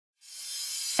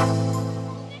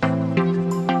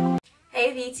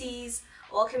Hey VTs,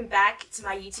 welcome back to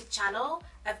my YouTube channel.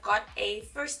 I've got a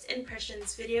first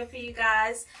impressions video for you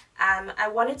guys. I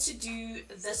wanted to do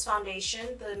this foundation,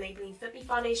 the Maybelline Fit Me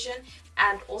foundation,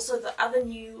 and also the other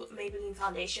new Maybelline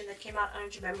foundation that came out. I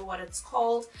don't remember what it's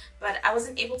called, but I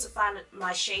wasn't able to find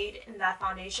my shade in that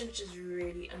foundation, which is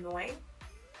really annoying,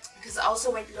 because I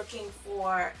also went looking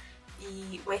for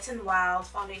the Wet n Wild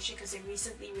foundation because they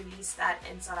recently released that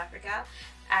in South Africa,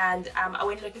 and I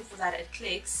went looking for that at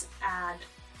Clicks, and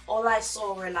all I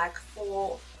saw were like 4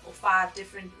 or 5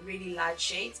 different really light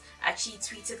shades. I actually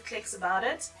tweeted Clicks about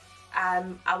it.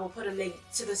 I will put a link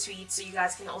to the tweet so you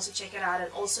guys can also check it out,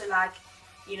 and also, like,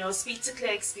 you know, speak to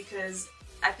Clicks, because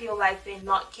I feel like they're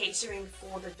not catering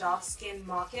for the dark skin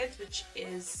market, which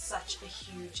is such a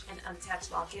huge and untapped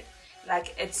market.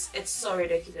 Like, it's so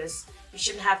ridiculous. We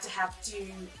shouldn't have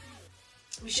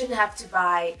to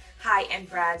buy high-end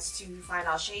brands to find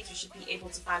our shades. We should be able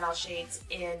to find our shades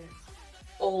in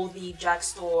all the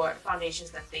drugstore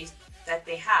foundations that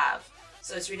they have.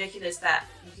 So it's ridiculous that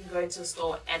you can go into a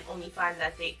store and only find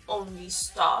that they only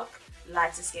stock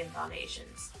lighter skin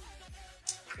foundations.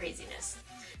 Craziness.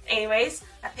 Anyways,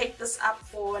 I picked this up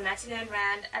for 99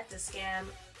 Rand at Discam.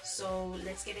 So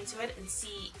let's get into it and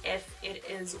see if it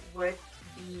is worth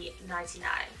the 99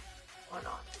 or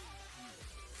not.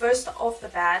 First off the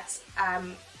bat,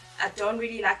 I don't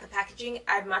really like the packaging.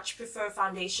 I much prefer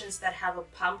foundations that have a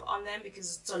pump on them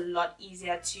because it's a lot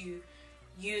easier to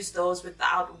use those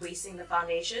without wasting the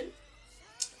foundation.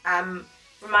 From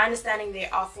my understanding,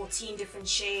 there are 14 different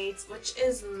shades, which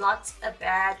is not a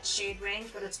bad shade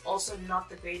range, but it's also not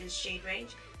the greatest shade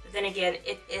range. But then again,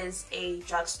 it is a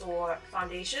drugstore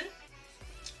foundation.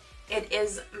 It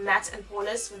is matte and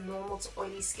poreless for normal to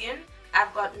oily skin.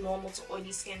 I've got normal to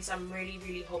oily skin, so I'm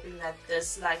really hoping that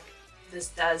this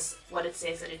does what it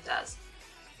says that it does.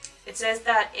 It says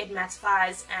that it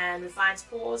mattifies and refines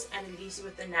pores, and it leaves you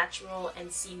with a natural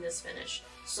and seamless finish.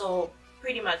 So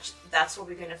pretty much that's what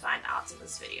we're going to find out in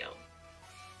this video.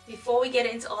 Before we get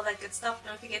into all that good stuff,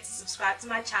 don't forget to subscribe to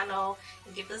my channel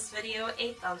and give this video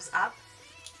a thumbs up.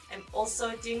 I'm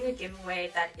also doing a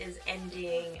giveaway that is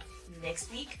ending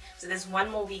next week, so there's one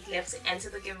more week left to enter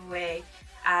the giveaway.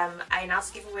 I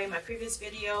announced the giveaway in my previous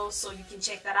video, so you can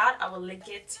check that out. I will link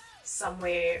it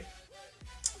somewhere.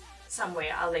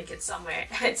 I'll link it somewhere.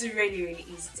 It's really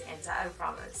easy to enter, I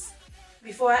promise.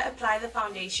 Before I apply the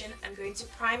foundation, I'm going to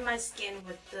prime my skin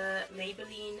with the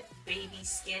Maybelline Baby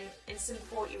Skin Instant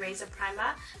Pore Eraser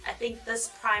Primer. I think this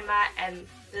primer and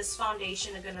this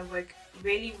foundation are going to work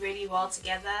really well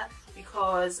together,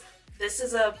 because this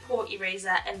is a pore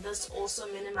eraser and this also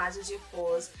minimizes your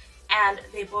pores, and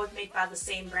they're both made by the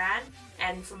same brand.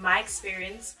 And from my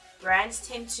experience, brands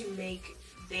tend to make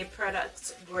their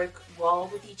products work well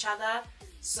with each other,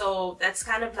 so that's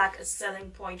kind of like a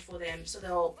selling point for them. So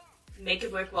they'll make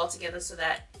it work well together, so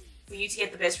that for you to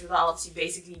get the best results, you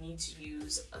basically need to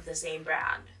use the same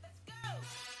brand.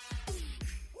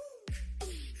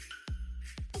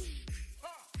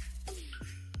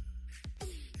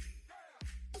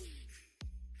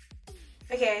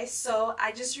 Okay, so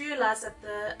I just realized that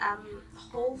the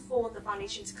hole for the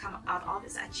foundation to come out of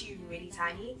is actually really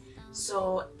tiny,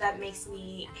 so that makes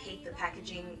me hate the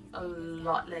packaging a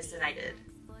lot less than I did.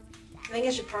 I think I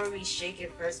should probably shake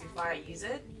it first before I use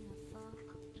it.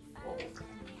 Oh.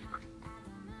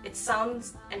 It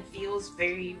sounds and feels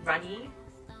very runny.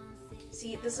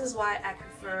 See, this is why I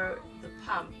prefer the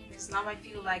pump, because now I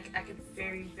feel like I could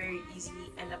very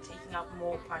easily end up taking out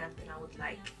more product than I would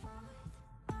like.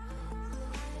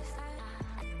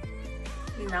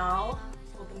 Now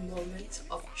for the moment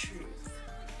of truth.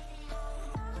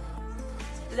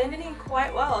 It's blending in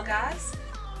quite well, guys.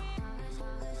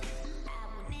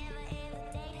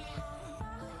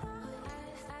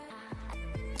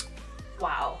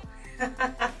 Wow.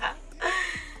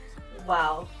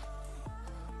 Wow.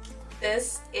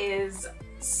 This is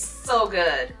so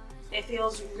good. It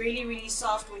feels really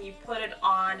soft when you put it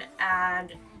on,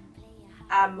 and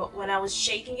when I was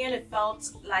shaking it, it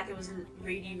felt like it was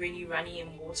really runny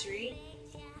and watery,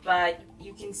 but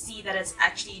you can see that it's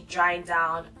actually drying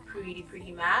down pretty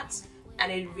matte,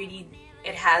 and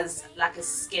it has like a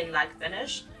skin-like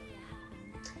finish.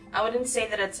 I wouldn't say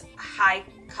that it's high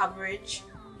coverage,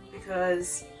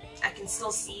 because I can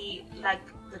still see like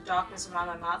the darkness around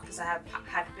my mouth because I have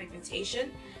hyperpigmentation,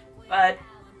 but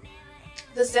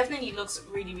this definitely looks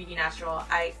really natural.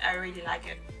 I really like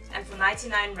it. And for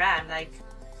 99 Rand, like,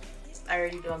 I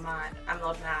really don't mind. I'm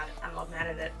not mad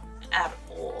at it at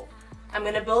all. I'm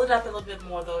gonna build it up a little bit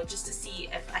more though, just to see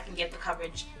if I can get the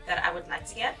coverage that I would like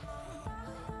to get.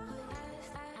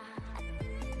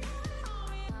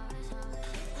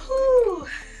 Whew.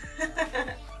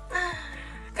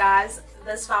 guys,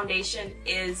 this foundation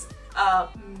is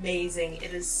amazing.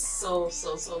 It is so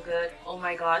good. Oh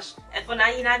my gosh. And for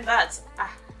 99 bucks,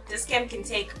 this cam can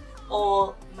take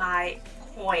all my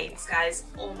coins, guys.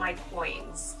 All my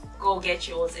coins. Go get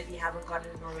yours if you haven't gotten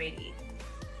it already.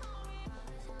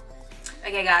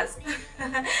 Okay guys,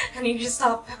 I need to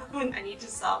stop. I need to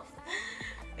stop.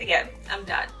 Okay, I'm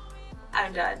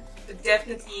done. But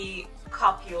definitely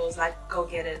cop yours, like go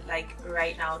get it, like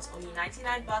right now. It's only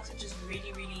 99 bucks, which is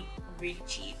really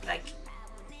cheap. Like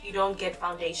you don't get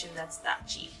foundation that's that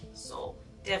cheap. So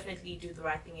definitely do the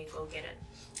right thing and go get it.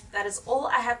 That is all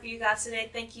I have for you guys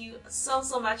today. Thank you so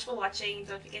much for watching.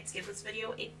 Don't forget to give this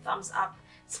video a thumbs up,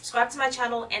 subscribe to my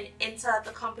channel, and enter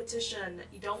the competition.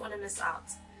 You don't want to miss out.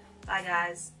 Bye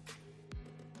guys.